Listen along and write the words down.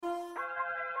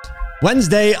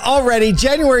Wednesday already,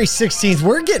 January 16th.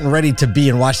 We're getting ready to be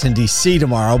in Washington, D.C.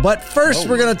 tomorrow. But first,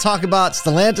 we're going to talk about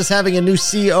Stellantis having a new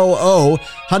COO,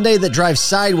 Hyundai that drives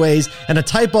sideways, and a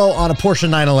typo on a Porsche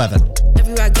 911.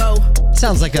 Everywhere I go.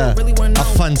 Sounds like a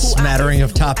fun smattering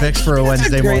of topics for a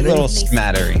Wednesday morning. Little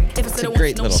smattering. It's a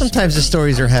great little Sometimes the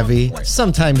stories are heavy.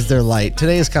 Sometimes they're light.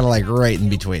 Today is kind of like right in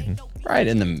between. Right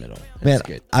in the middle. Man,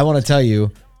 good. I want to tell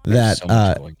you that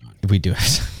So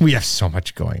we have so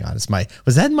much going on.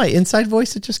 Was that my inside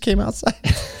voice that just came outside? I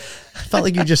felt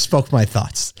like you just spoke my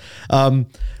thoughts.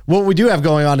 What we do have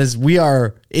going on is we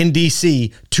are in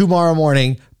DC tomorrow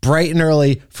morning, bright and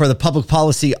early, for the Public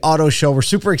Policy Auto Show. We're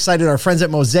super excited. Our friends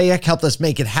at Mosaic helped us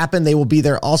make it happen. They will be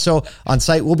there also on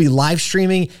site. We'll be live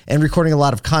streaming and recording a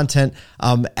lot of content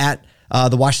at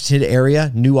the Washington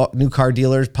area, new car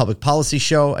dealers, Public Policy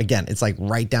Show. Again, it's like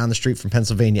right down the street from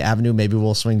Pennsylvania Avenue. Maybe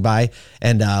we'll swing by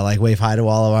and like wave hi to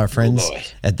all of our friends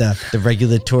at the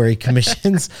regulatory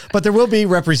commissions. But there will be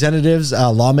representatives,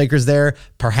 lawmakers there.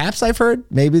 Perhaps I've heard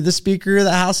maybe the Speaker of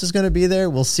the House is going to be there.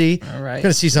 We'll see. All right.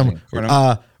 Going to see some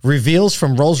reveals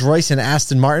from Rolls-Royce and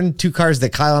Aston Martin, two cars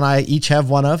that Kyle and I each have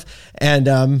one of. And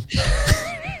we're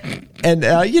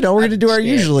going to do our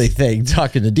usually thing,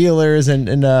 talking to dealers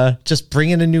and just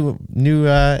bringing a new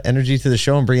energy to the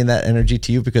show and bringing that energy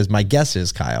to you, because my guess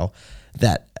is, Kyle,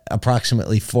 that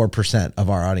approximately 4% of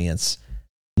our audience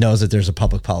knows that there's a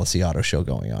Public Policy Auto Show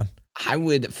going on.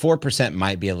 4%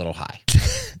 might be a little high.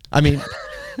 I mean,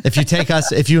 if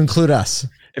you include us.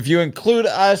 If you include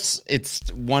us, it's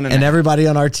 1.5. And everybody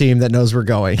on our team that knows we're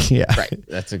going. Yeah. Right.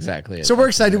 That's exactly it. So we're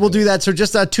excited. We'll do that. So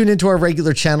just tune into our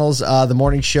regular channels, the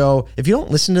morning show. If you don't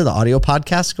listen to the audio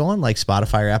podcast, go on like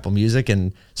Spotify or Apple Music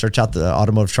and search out the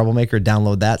Automotive Troublemaker,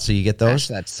 download that so you get those.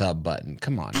 Smash that sub button.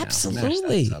 Come on.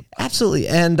 Absolutely. Absolutely.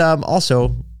 And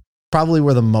also, probably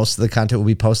where the most of the content will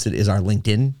be posted is our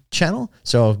LinkedIn channel.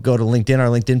 So go to LinkedIn, our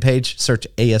LinkedIn page, search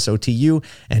ASOTU,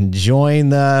 and join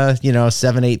the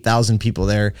 7,000-8,000 people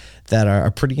there that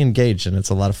are pretty engaged, and it's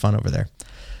a lot of fun over there.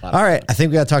 All right, I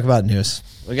think we got to talk about news.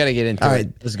 We got to get into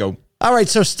it. Let's go. All right,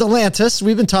 so Stellantis,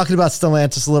 we've been talking about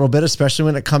Stellantis a little bit, especially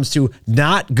when it comes to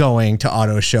not going to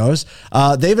auto shows.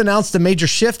 They've announced a major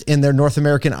shift in their North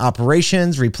American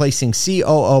operations, replacing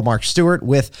COO Mark Stewart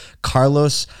with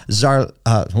Carlos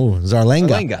Zarlenga.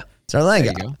 There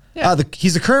you go. Yeah.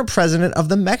 He's the current president of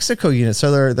the Mexico unit.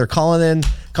 So they're calling in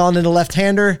a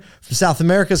left-hander from South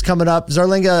America is coming up.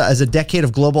 Zarlenga has a decade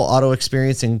of global auto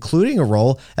experience, including a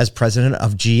role as president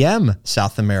of GM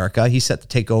South America. He's set to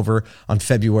take over on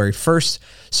February 1st.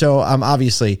 So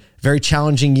obviously, very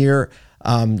challenging year.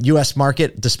 U.S.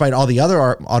 market, despite all the other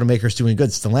automakers doing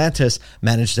good, Stellantis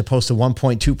managed to post a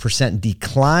 1.2%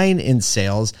 decline in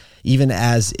sales, even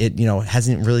as it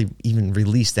hasn't really even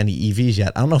released any EVs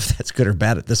yet. I don't know if that's good or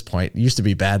bad at this point. It used to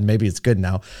be bad. Maybe it's good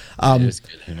now. It is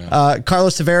good. Who knows?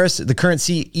 Carlos Tavares, the current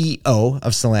CEO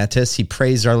of Stellantis, he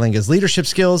praised Zarlenga's leadership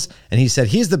skills, and he said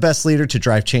he's the best leader to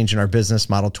drive change in our business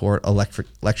model toward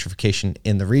electrification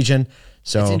in the region.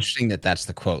 So it's interesting that's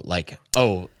the quote. Like,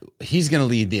 he's going to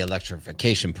lead the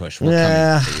electrification push. We're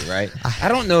coming to you, right? I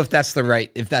don't know if that's the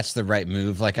right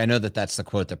move. Like, I know that's the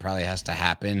quote that probably has to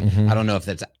happen. Mm-hmm. I don't know if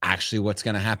that's actually what's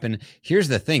going to happen. Here's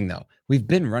the thing, though. We've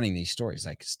been running these stories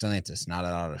like Stellantis not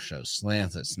at auto shows,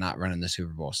 Stellantis not running the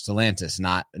Super Bowl, Stellantis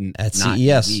not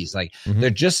CES. EVs. Like,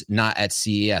 they're just not at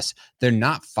CES. They're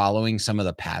not following some of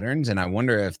the patterns, and I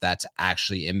wonder if that's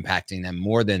actually impacting them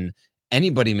more than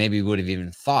anybody maybe would have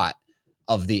even thought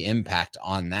of the impact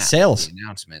on that sales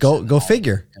announcements. Go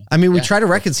figure. I mean, we try to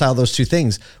reconcile those two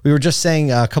things. We were just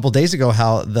saying a couple days ago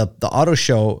how the auto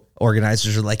show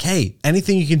organizers are like, hey,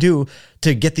 anything you can do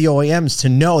to get the OEMs to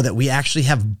know that we actually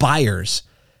have buyers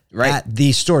at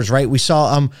these stores, right? We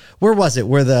saw where was it?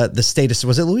 Where the status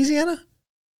was it Louisiana?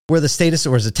 Where the status,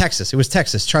 or was it Texas? It was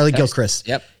Texas. Charlie Gilchrist.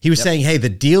 Yep. He was saying, hey, the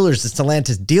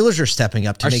Stellantis dealers are stepping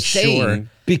up to make sure,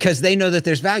 because they know that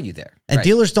there's value there. And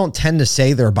dealers don't tend to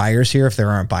say they're buyers here if there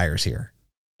aren't buyers here.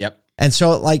 Yep. And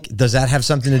so, like, does that have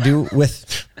something to do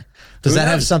with?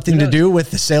 Have something to do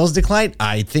with the sales decline?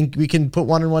 I think we can put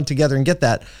one and one together and get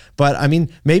that. But I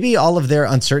mean, maybe all of their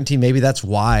uncertainty, maybe that's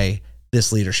why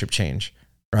this leadership change.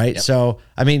 Right. Yep. So,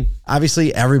 I mean,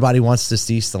 obviously everybody wants to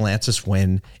see Stellantis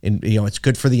win, and it's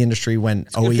good for the industry when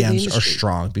OEMs are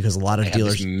strong, because a lot of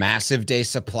dealers massive day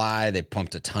supply. They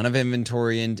pumped a ton of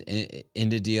inventory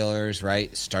into dealers,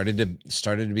 right? Started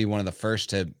to be one of the first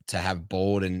to have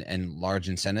bold and large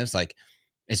incentives. Like,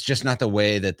 it's just not the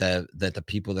way that the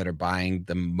people that are buying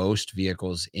the most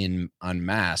vehicles en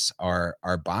masse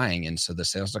are buying. And so the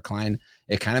sales decline,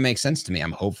 it kind of makes sense to me.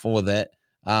 I'm hopeful that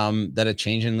a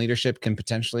change in leadership can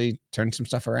potentially turn some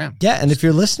stuff around. Yeah. And if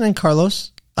you're listening,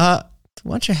 Carlos,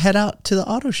 why don't you head out to the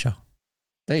auto show?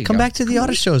 Come back to the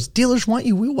auto shows. Dealers want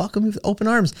you. We welcome you with open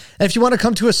arms. And if you want to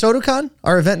come to a SotoCon,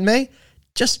 our event in May,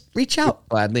 just reach out.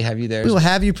 We'll gladly have you there. We will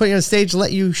have you, put you on stage,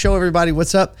 let you show everybody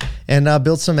what's up, and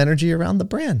build some energy around the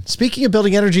brand. Speaking of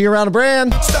building energy around a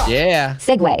brand. Yeah.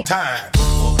 Segue. Time.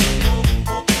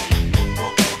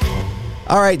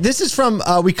 All right, this is from,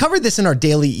 we covered this in our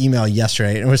daily email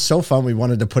yesterday, and it was so fun. We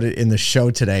wanted to put it in the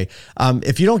show today.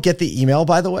 If you don't get the email,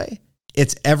 by the way,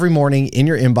 it's every morning in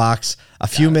your inbox, a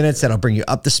few minutes that'll bring you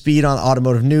up to speed on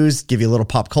automotive news, give you a little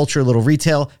pop culture, a little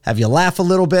retail, have you laugh a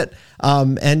little bit,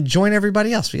 and join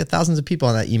everybody else. We got thousands of people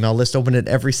on that email list. Open it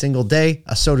every single day,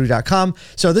 asotu.com.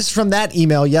 So this is from that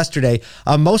email yesterday.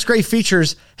 Most great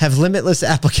features have limitless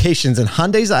applications, and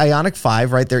Hyundai's Ioniq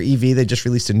 5, right, their EV, they just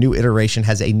released a new iteration,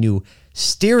 has a new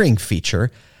steering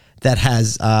feature that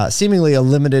has seemingly a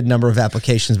limited number of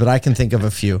applications, but I can think of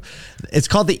a few. It's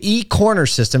called the E-Corner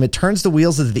system. It turns the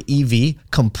wheels of the EV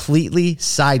completely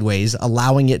sideways,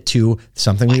 allowing it to,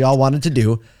 something we all wanted to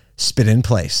do, spin in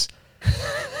place.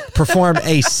 Perform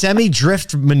a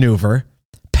semi-drift maneuver,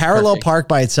 parallel park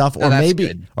by itself, or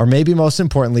maybe most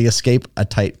importantly, escape a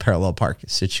tight parallel park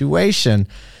situation.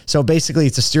 So basically,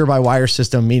 it's a steer-by-wire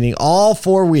system, meaning all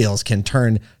four wheels can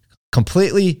turn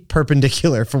completely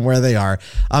perpendicular from where they are.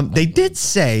 They did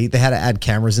say they had to add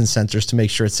cameras and sensors to make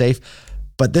sure it's safe,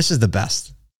 but this is the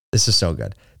best. This is so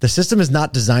good. The system is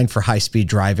not designed for high-speed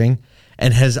driving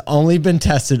and has only been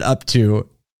tested up to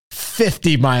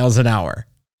 50 miles an hour.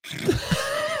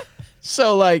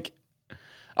 So like,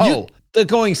 the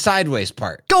going sideways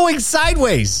part. Going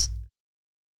sideways.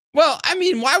 Well, I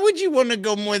mean, why would you want to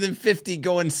go more than 50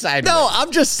 going sideways? No,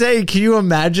 I'm just saying, can you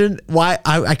imagine why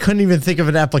I couldn't even think of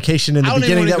an application in the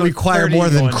beginning that required more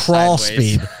than crawl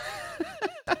speed.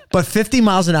 But 50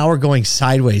 miles an hour going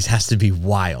sideways has to be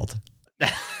wild.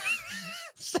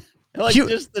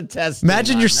 Just the test.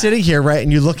 Imagine you're sitting here, right,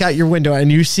 and you look out your window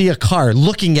and you see a car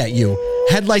looking at you,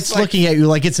 headlights looking at you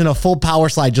like it's in a full power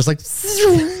slide, just like...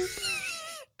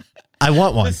 I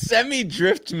want one. The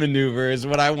semi-drift maneuver is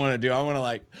what I want to do. I want to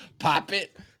like pop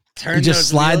it, turn. You just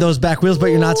slide those back wheels, but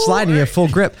you're not sliding. You have full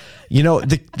grip. You know,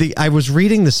 I was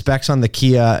reading the specs on the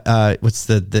Kia. What's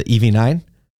the EV9?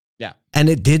 Yeah, and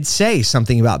it did say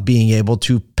something about being able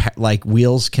to like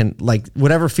wheels can like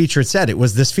whatever feature it said. It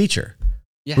was this feature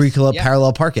where you can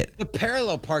parallel park it. The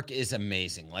parallel park is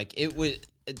amazing. Like it was.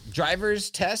 Driver's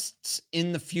tests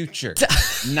in the future,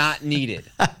 not needed.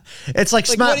 It's like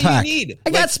Smart Pack. What do you need?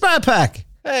 I got Smart Pack.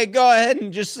 Hey, go ahead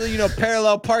and just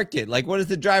parallel park it. Like, what does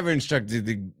the driver instructor?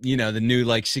 The new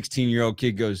like 16-year-old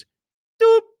kid goes,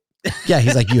 doop. Yeah,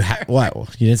 he's like, what?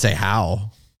 You didn't say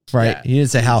how, right? Yeah, you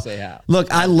didn't say how.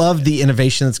 Look, I love the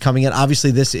innovation that's coming in.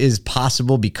 Obviously, this is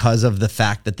possible because of the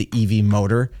fact that the EV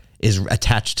motor is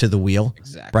attached to the wheel,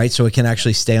 right? So it can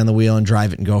actually stay on the wheel and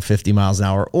drive it and go 50 miles an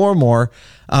hour or more.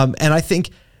 And I think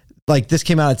like this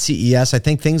came out at CES. I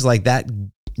think things like that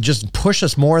just push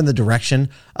us more in the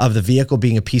direction of the vehicle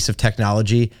being a piece of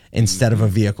technology instead of a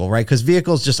vehicle, right? Because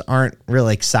vehicles just aren't really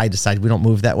like side to side. We don't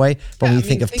move that way. But when you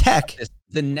think of tech,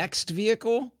 the next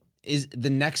vehicle is the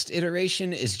next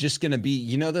iteration is just going to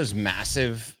be, those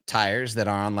massive tires that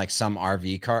are on like some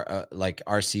RV car, like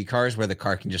RC cars where the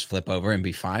car can just flip over and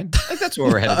be fine. Like that's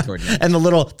where we're headed toward. And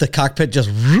the cockpit just,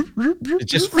 it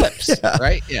just flips,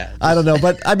 right? Yeah. I don't know,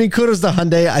 but I mean, kudos to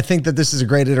Hyundai. I think that this is a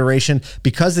great iteration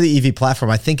because of the EV platform.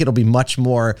 I think it'll be much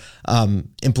more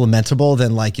implementable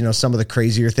than like, some of the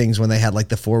crazier things when they had like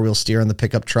the 4-wheel steer on the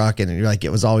pickup truck and you're like,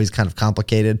 it was always kind of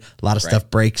complicated. A lot of stuff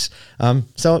breaks.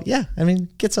 So yeah, I mean,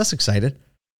 gets us excited.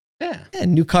 Yeah.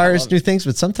 New cars, new things,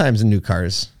 but sometimes in new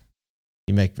cars,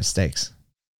 you make mistakes.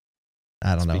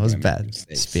 I don't know. It was bad.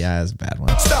 Yeah, it was a bad one.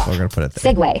 We're going to put it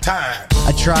there. Segue.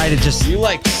 I try to just... You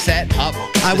like set up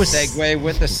segue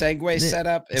with the segue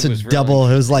setup? It was double.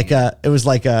 Really, it was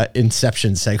like a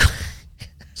Inception segue.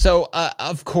 So,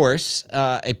 of course,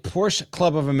 a Porsche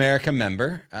Club of America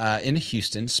member in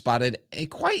Houston spotted a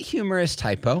quite humorous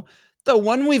typo. The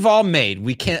one we've all made.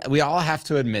 We all have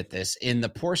to admit this in the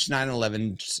Porsche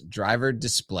 911 driver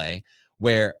display,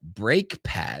 where brake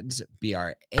pads,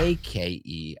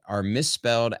 BRAKE, are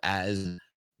misspelled as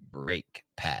brake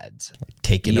pads.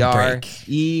 Taking a break.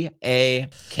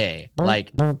 BREAK.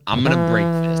 Like, I'm going to break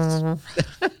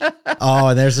this. Oh,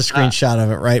 and there's a screenshot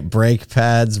of it, right? Brake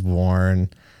pads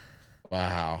worn.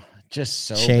 Wow. Just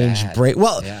so change bad. Brake.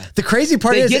 Well, the crazy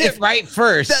part is they get it right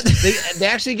first. They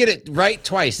actually get it right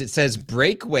twice. It says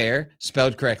brake wear,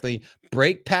 spelled correctly.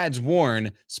 Brake pads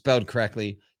worn, spelled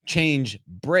correctly. Change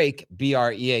brake,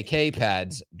 BREAK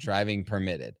pads, driving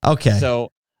permitted. Okay.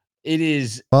 So it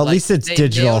is. Well, at least it's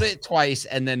digital. They nailed it twice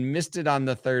and then missed it on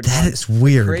the third one. That is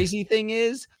weird. The crazy thing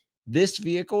is This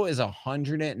vehicle is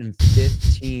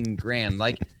 115 grand.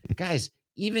 Like, guys,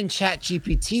 even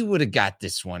ChatGPT would have got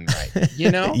this one right, you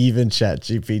know? Even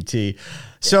ChatGPT.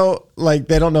 So, like,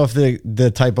 they don't know if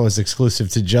the typo is exclusive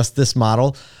to just this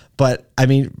model. But, I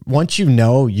mean, once you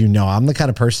know, I'm the kind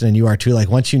of person, and you are too, like,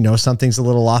 once you know something's a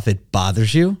little off, it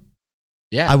bothers you.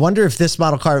 Yeah. I wonder if this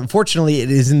model car, unfortunately,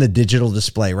 it is in the digital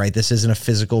display, right? This isn't a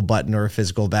physical button or a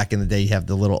physical. Back in the day, you have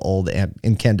the little old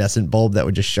incandescent bulb that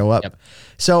would just show up. Yep.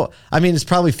 So, I mean, it's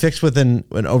probably fixed with an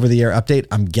over-the-air update,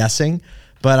 I'm guessing.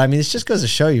 But, I mean, it just goes to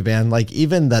show you, man, like,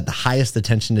 even the highest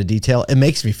attention to detail, it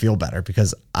makes me feel better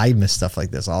because I miss stuff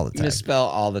like this all the time. Misspell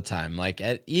all the time. Like,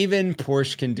 even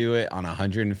Porsche can do it on a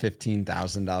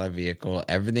 $115,000 vehicle.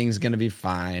 Everything's going to be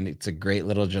fine. It's a great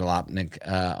little Jalopnik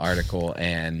article,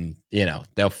 and, you know,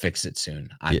 they'll fix it soon,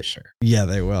 I'm sure. Yeah,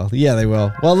 they will. Yeah, they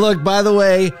will. Well, look, by the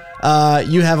way,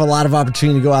 you have a lot of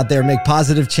opportunity to go out there, make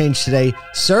positive change today,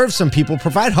 serve some people,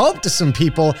 provide hope to some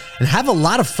people, and have a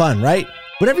lot of fun, right?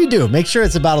 Whatever you do, make sure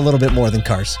it's about a little bit more than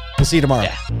cars. We'll see you tomorrow.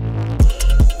 Yeah.